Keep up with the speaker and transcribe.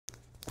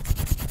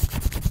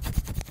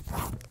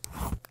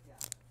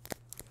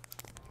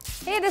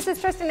Hey, this is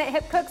Tristan at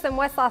Hip Cooks in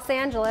West Los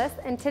Angeles,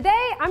 and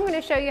today I'm going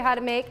to show you how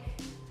to make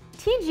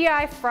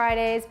T.G.I.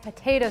 Fridays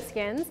potato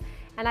skins,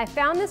 and I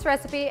found this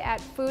recipe at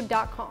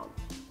food.com.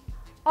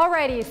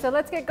 Alrighty, so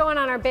let's get going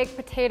on our baked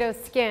potato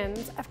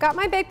skins. I've got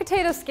my baked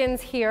potato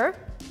skins here,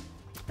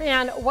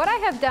 and what I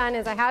have done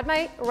is I had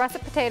my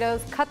russet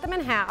potatoes, cut them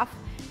in half.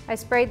 I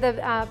sprayed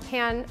the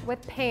pan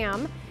with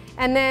Pam,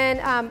 and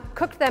then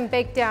cooked them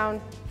baked down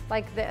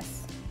like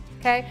this,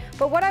 okay?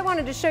 But what I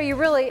wanted to show you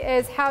really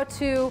is how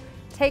to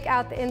take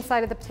out the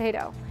inside of the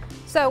potato.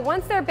 So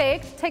once they're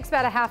baked, it takes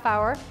about a half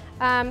hour.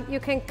 You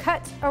can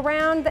cut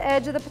around the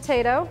edge of the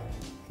potato.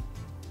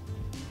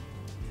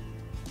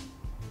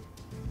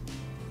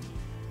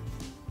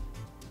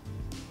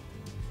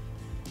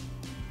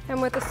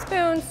 And with a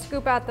spoon,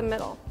 scoop out the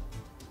middle.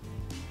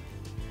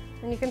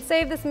 And you can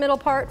save this middle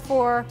part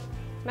for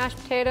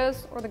mashed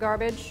potatoes or the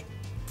garbage,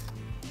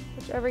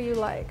 whichever you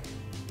like.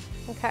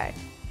 Okay.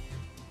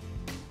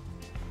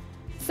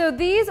 So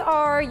these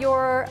are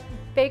your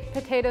baked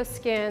potato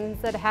skins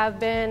that have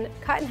been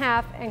cut in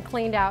half and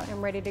cleaned out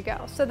and ready to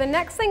go. So the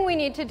next thing we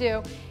need to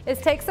do is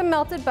take some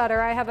melted butter.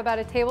 I have about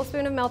a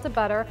tablespoon of melted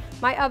butter.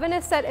 My oven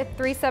is set at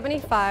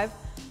 375.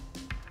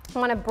 I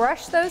want to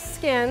brush those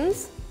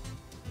skins.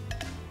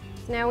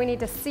 So now we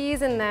need to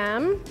season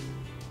them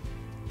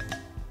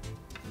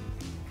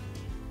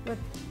with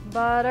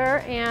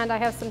butter, and I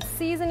have some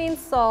seasoning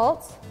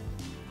salt.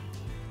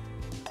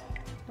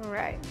 All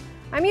right.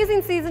 I'm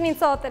using seasoning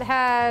salt that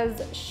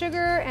has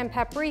sugar and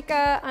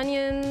paprika,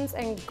 onions,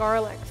 and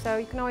garlic. So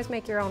you can always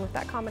make your own with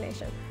that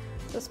combination.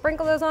 So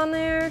sprinkle those on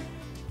there.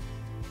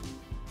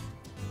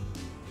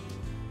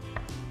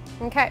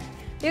 Okay,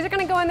 these are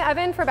gonna go in the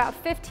oven for about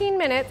 15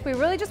 minutes. We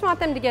really just want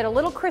them to get a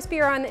little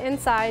crispier on the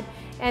inside,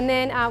 and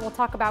then we'll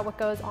talk about what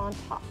goes on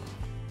top.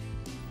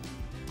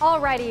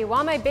 Alrighty,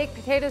 while my baked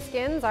potato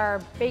skins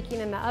are baking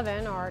in the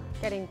oven or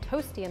getting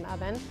toasty in the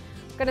oven,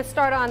 I'm going to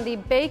start on the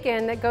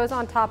bacon that goes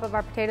on top of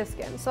our potato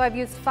skin. So I've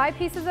used 5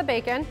 pieces of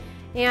bacon,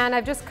 and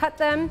I've just cut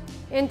them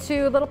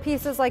into little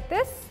pieces like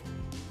this,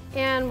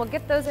 and we'll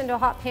get those into a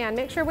hot pan.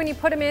 Make sure when you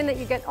put them in that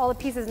you get all the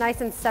pieces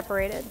nice and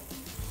separated.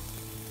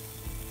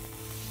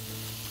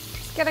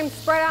 Get them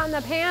spread out in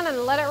the pan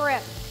and let it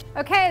rip.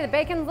 Okay, the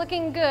bacon's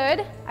looking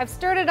good. I've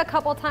stirred it a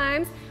couple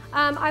times.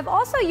 I've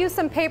also used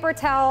some paper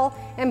towel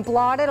and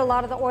blotted a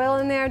lot of the oil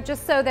in there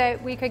just so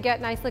that we could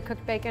get nicely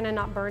cooked bacon and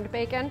not burned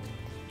bacon.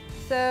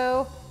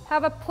 So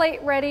have a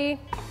plate ready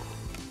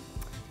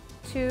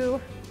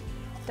to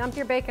dump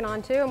your bacon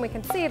onto, and we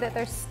can see that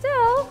there's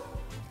still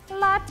a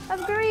lot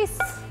of grease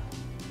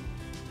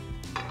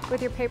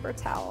with your paper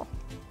towel.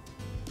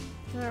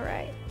 All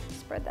right,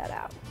 spread that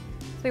out.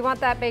 So we want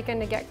that bacon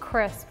to get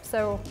crisp,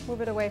 so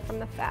move it away from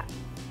the fat.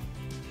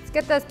 Let's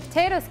get those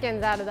potato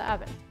skins out of the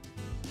oven.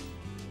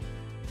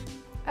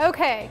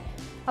 Okay,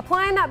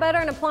 applying that butter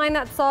and applying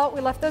that salt,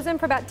 we left those in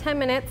for about 10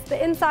 minutes.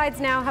 The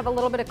insides now have a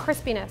little bit of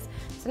crispiness.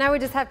 So now we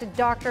just have to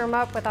doctor them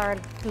up with our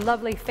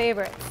lovely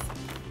favorites.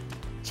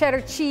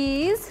 Cheddar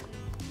cheese.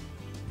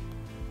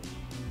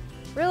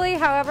 Really,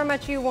 however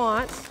much you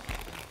want.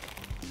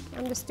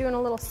 I'm just doing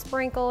a little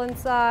sprinkle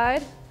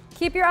inside.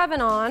 Keep your oven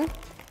on,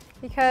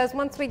 because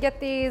once we get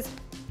these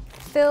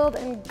filled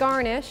and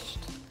garnished,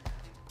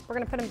 we're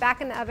gonna put them back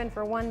in the oven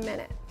for 1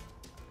 minute.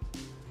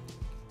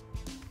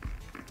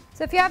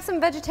 So if you have some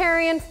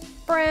vegetarian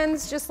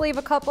friends, just leave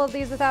a couple of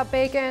these without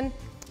bacon.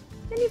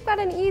 Then you've got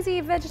an easy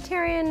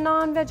vegetarian,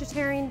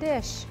 non-vegetarian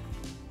dish.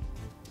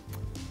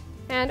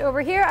 And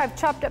over here, I've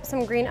chopped up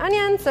some green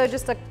onion, so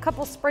just a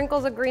couple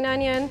sprinkles of green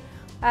onion,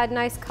 add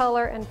nice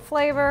color and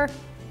flavor.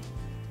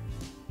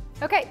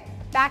 Okay,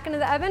 back into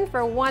the oven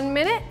for 1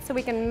 minute so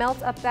we can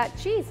melt up that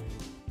cheese.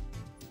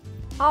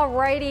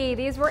 Alrighty,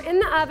 these were in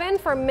the oven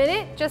for a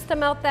minute just to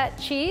melt that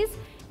cheese,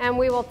 and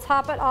we will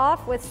top it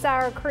off with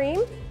sour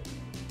cream.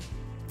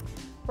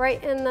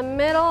 Right in the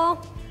middle,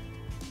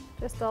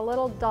 just a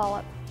little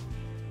dollop.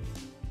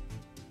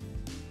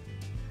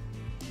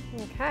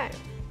 Okay,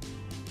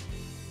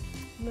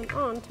 move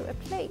on to a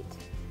plate.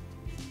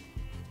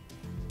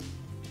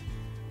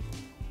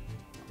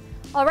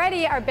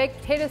 Alrighty, our baked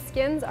potato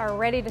skins are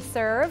ready to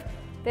serve.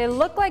 They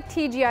look like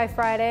T.G.I.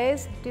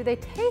 Fridays. Do they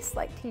taste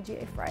like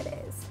T.G.I.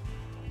 Fridays?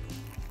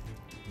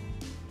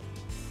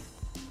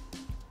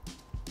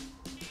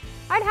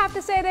 I'd have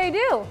to say they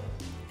do.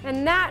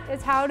 And that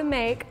is how to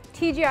make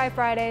T.G.I.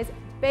 Fridays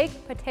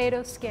baked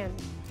potato skin.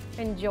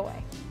 Enjoy.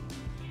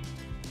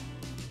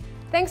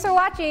 Thanks for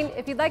watching.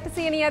 If you'd like to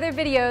see any other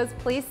videos,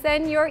 please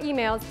send your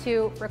emails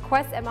to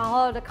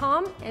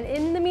requests@Mahalodotcom, and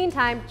in the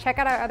meantime, check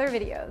out our other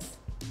videos.